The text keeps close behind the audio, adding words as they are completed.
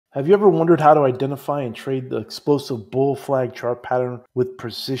Have you ever wondered how to identify and trade the explosive bull flag chart pattern with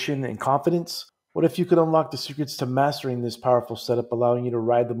precision and confidence? What if you could unlock the secrets to mastering this powerful setup, allowing you to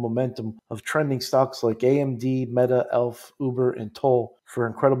ride the momentum of trending stocks like AMD, Meta, e.l.f, Uber, and Toll for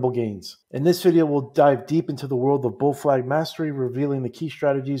incredible gains? In this video, we'll dive deep into the world of bull flag mastery, revealing the key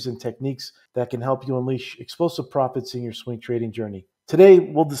strategies and techniques that can help you unleash explosive profits in your swing trading journey. Today,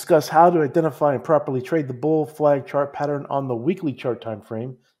 we'll discuss how to identify and properly trade the bull flag chart pattern on the weekly chart time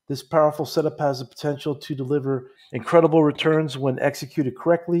frame. This powerful setup has the potential to deliver incredible returns when executed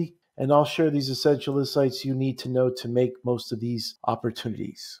correctly, and I'll share these essential insights you need to know to make most of these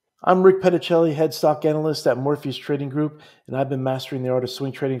opportunities. I'm Rick Pedicelli, head stock analyst at Morpheus Trading Group, and I've been mastering the art of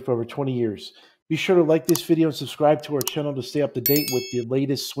swing trading for over 20 years. Be sure to like this video and subscribe to our channel to stay up to date with the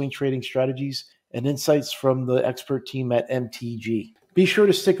latest swing trading strategies and insights from the expert team at MTG. Be sure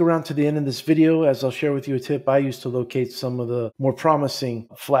to stick around to the end of this video as I'll share with you a tip I use to locate some of the more promising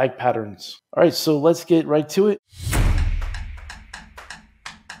flag patterns. All right, so let's get right to it.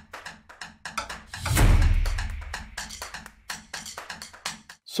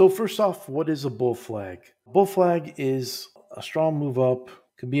 So first off, what is a bull flag? Bull flag is a strong move up.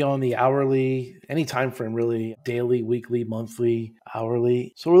 Could be on the hourly, any time frame really, daily, weekly, monthly,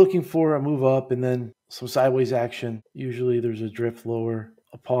 hourly. So we're looking for a move up and then some sideways action. Usually there's a drift lower,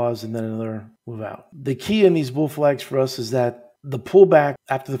 a pause, and then another move out. The key in these bull flags for us is that the pullback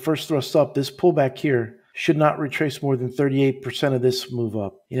after the first thrust up, this pullback here should not retrace more than 38% of this move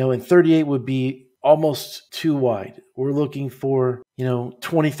up. And 38 would be almost too wide. We're looking for,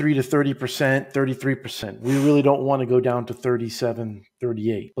 23 to 30%, 33%. We really don't want to go down to 37,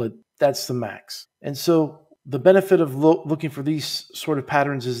 38, but that's the max. And so the benefit of looking for these sort of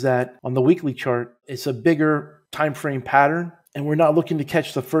patterns is that on the weekly chart, it's a bigger time frame pattern, and we're not looking to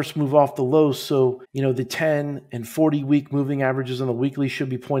catch the first move off the low. So, the 10 and 40 week moving averages on the weekly should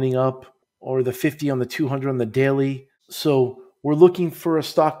be pointing up, or the 50 on the 200 on the daily. So we're looking for a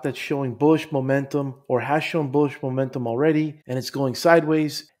stock that's showing bullish momentum or has shown bullish momentum already, and it's going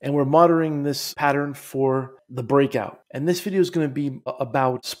sideways, and we're monitoring this pattern for the breakout. And this video is going to be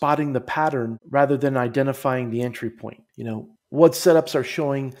about spotting the pattern rather than identifying the entry point. What setups are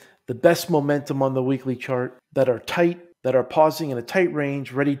showing the best momentum on the weekly chart that are tight, that are pausing in a tight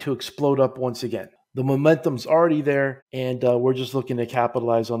range, ready to explode up once again. The momentum's already there, and we're just looking to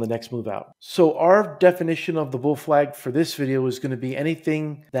capitalize on the next move out. So our definition of the bull flag for this video is going to be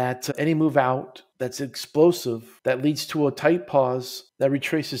anything that, any move out that's explosive, that leads to a tight pause, that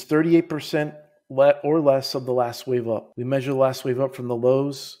retraces 38% or less of the last wave up. We measure the last wave up from the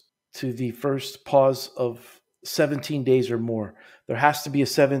lows to the first pause of 17 days or more. There has to be a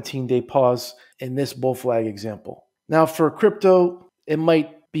 17-day pause in this bull flag example. Now for crypto, it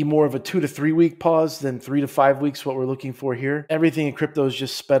might be more of a 2 to 3 week pause than 3 to 5 weeks, what we're looking for here. Everything in crypto is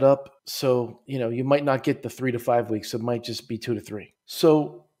just sped up. So, you might not get the 3 to 5 weeks. It might just be 2 to 3.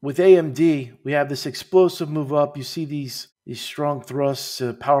 So with AMD, we have this explosive move up. You see these strong thrusts,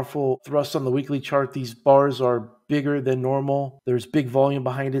 powerful thrusts on the weekly chart. These bars are bigger than normal. There's big volume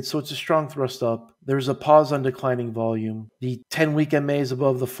behind it. So it's a strong thrust up. There's a pause on declining volume. The 10-week MA is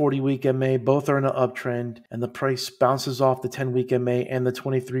above the 40-week MA. Both are in an uptrend, and the price bounces off the 10-week MA and the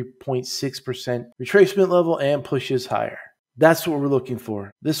 23.6% retracement level and pushes higher. That's what we're looking for.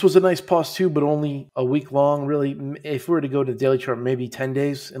 This was a nice pause too, but only a week long, really. If we were to go to the daily chart, maybe 10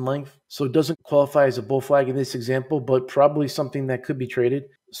 days in length. So it doesn't qualify as a bull flag in this example, but probably something that could be traded.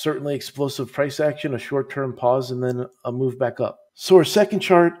 Certainly explosive price action, a short-term pause, and then a move back up. So our second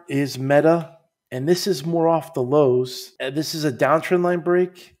chart is Meta, and this is more off the lows. This is a downtrend line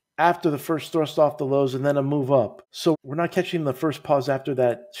break after the first thrust off the lows and then a move up. So we're not catching the first pause after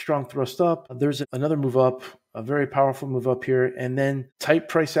that strong thrust up. There's another move up, a very powerful move up here, and then tight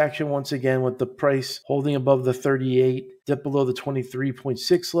price action once again with the price holding above the 38, dip below the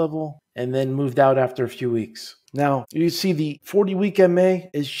 23.6 level, and then moved out after a few weeks. Now, you see the 40-week MA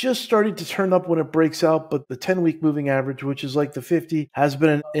is just starting to turn up when it breaks out, but the 10-week moving average, which is like the 50, has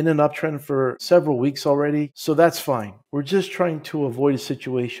been in an uptrend for several weeks already, so that's fine. We're just trying to avoid a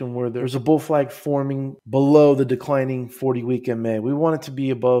situation where there's a bull flag forming below the declining 40-week MA. We want it to be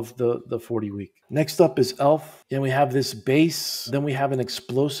above the 40-week. Next up is e.l.f. And we have this base, then we have an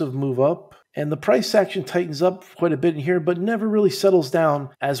explosive move up. And the price action tightens up quite a bit in here, but never really settles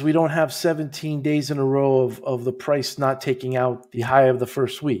down as we don't have 17 days in a row of the price not taking out the high of the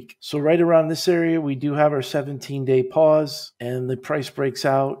first week. So right around this area, we do have our 17-day pause, and the price breaks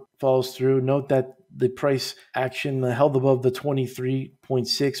out, follows through. Note that the price action held above the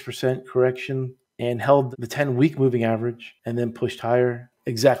 23.6% correction and held the 10-week moving average and then pushed higher.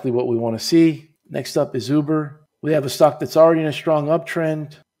 Exactly what we want to see. Next up is Uber. We have a stock that's already in a strong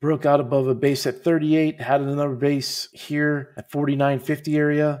uptrend. broke out above a base at 38, had another base here at 49.50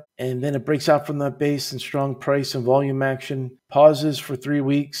 area, and then it breaks out from that base in strong price and volume action, pauses for 3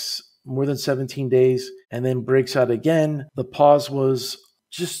 weeks, more than 17 days, and then breaks out again. The pause was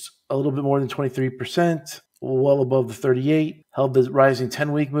just a little bit more than 23%, well above the 38, held the rising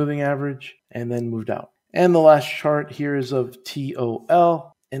 10-week moving average, and then moved out. And the last chart here is of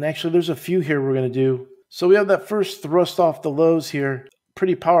TOL. And actually, there's a few here we're going to do. So we have that first thrust off the lows here,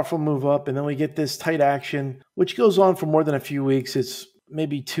 pretty powerful move up, and then we get this tight action, which goes on for more than a few weeks. It's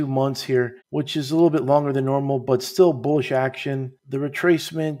maybe 2 months here, which is a little bit longer than normal, but still bullish action. The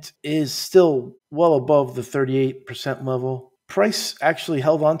retracement is still well above the 38% level. Price actually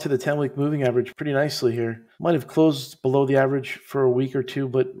held on to the 10-week moving average pretty nicely here. Might have closed below the average for a week or two,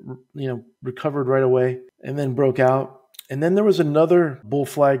 but recovered right away and then broke out. And then there was another bull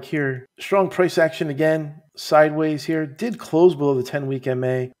flag here. Strong price action again, sideways here. Did close below the 10-week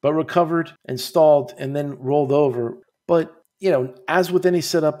MA, but recovered and stalled and then rolled over. But as with any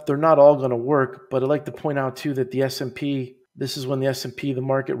setup, they're not all going to work. But I'd like to point out too that the S&P, this is when the S&P, the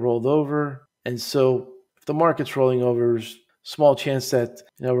market rolled over. And so if the market's rolling over, there's small chance that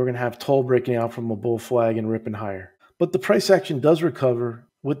we're going to have toll breaking out from a bull flag and ripping higher. But the price action does recover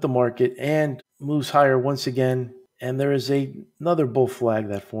with the market and moves higher once again. And there is another bull flag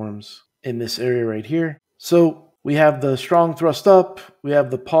that forms in this area right here. So we have the strong thrust up. We have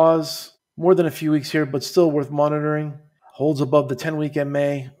the pause, more than a few weeks here, but still worth monitoring. Holds above the 10-week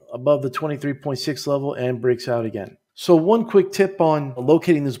MA, above the 23.6 level, and breaks out again. So one quick tip on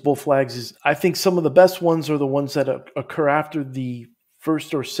locating these bull flags is I think some of the best ones are the ones that occur after the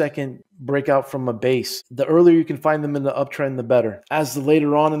first or second breakout from a base. The earlier you can find them in the uptrend, the better. As the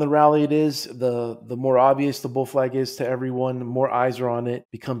later on in the rally it is, the more obvious the bull flag is to everyone, the more eyes are on it,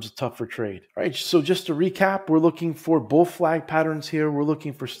 becomes a tougher trade. All right, so just to recap, we're looking for bull flag patterns here. We're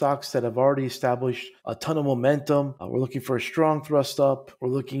looking for stocks that have already established a ton of momentum. We're looking for a strong thrust up. We're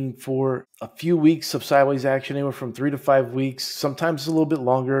looking for a few weeks of sideways action, anywhere from 3 to 5 weeks. Sometimes a little bit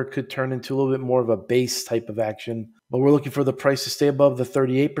longer. It could turn into a little bit more of a base type of action. But we're looking for the price to stay above the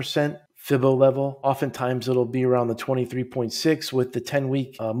 38% Fibo level. Oftentimes it'll be around the 23.6 with the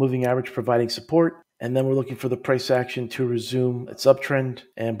 10-week moving average providing support. And then we're looking for the price action to resume its uptrend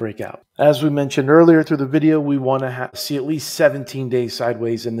and break out. As we mentioned earlier through the video, we want to see at least 17 days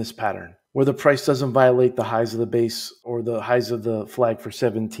sideways in this pattern, where the price doesn't violate the highs of the base or the highs of the flag for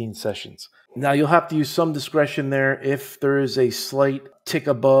 17 sessions. Now, you'll have to use some discretion there. If there is a slight tick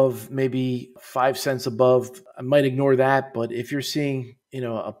above, maybe 5 cents above, I might ignore that. But if you're seeing,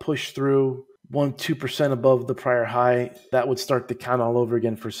 a push through 1-2% above the prior high, that would start to count all over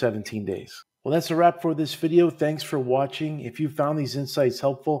again for 17 days. Well, that's a wrap for this video. Thanks for watching. If you found these insights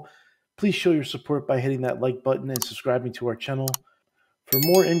helpful, please show your support by hitting that like button and subscribing to our channel. For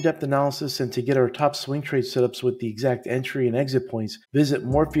more in-depth analysis and to get our top swing trade setups with the exact entry and exit points, visit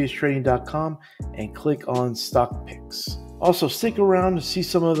morpheustrading.com and click on stock picks. Also, stick around to see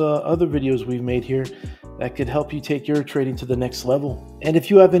some of the other videos we've made here that could help you take your trading to the next level. And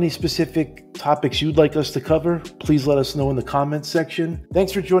if you have any specific topics you'd like us to cover, please let us know in the comments section.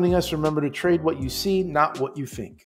 Thanks for joining us. Remember to trade what you see, not what you think.